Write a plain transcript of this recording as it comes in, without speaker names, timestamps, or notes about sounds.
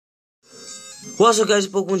What's up guys,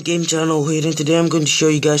 Pokemon Game Channel here, and today I'm going to show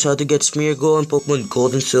you guys how to get Smeargle and Pokemon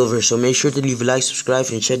Gold and Silver. So make sure to leave a like, subscribe,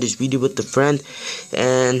 and share this video with a friend.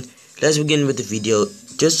 And let's begin with the video.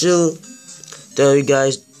 Just to tell you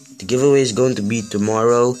guys, the giveaway is going to be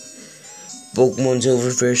tomorrow. Pokemon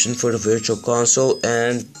Silver version for the Virtual Console,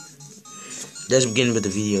 and let's begin with the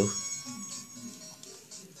video.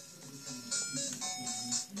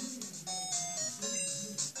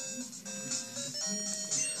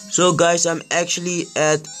 So guys, I'm actually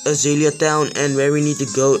at Azalea Town, and where we need to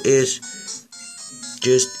go is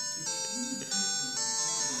just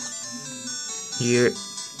here.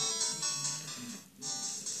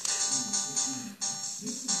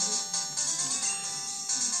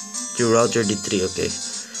 To Route 33, okay.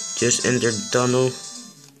 Just enter the tunnel.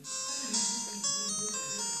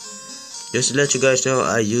 Just to let you guys know,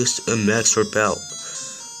 I used a max repel.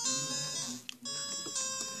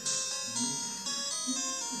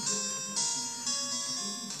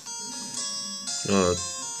 No,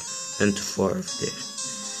 and too far of this.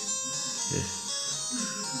 Yeah.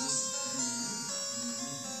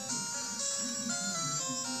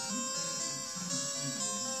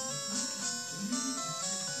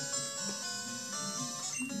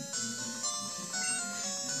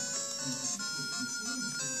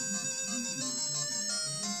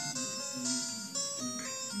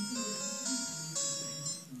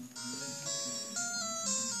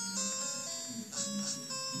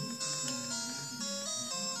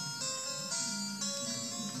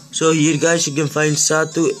 So here guys, you can find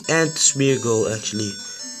Satu and Smeargle actually.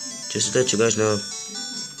 Just to let you guys know.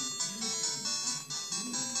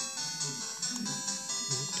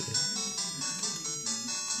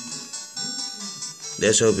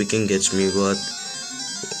 Let's hope we can get Smeargle at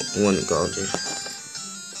one encounter.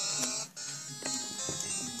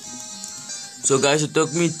 So guys, it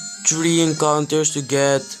took me 3 encounters to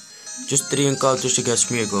get, just 3 encounters to get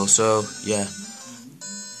Smeargle. So yeah.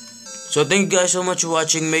 So thank you guys so much for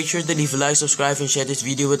watching. Make sure to leave a like, subscribe, and share this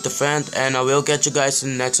video with a friend. And I will catch you guys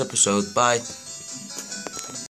in the next episode. Bye.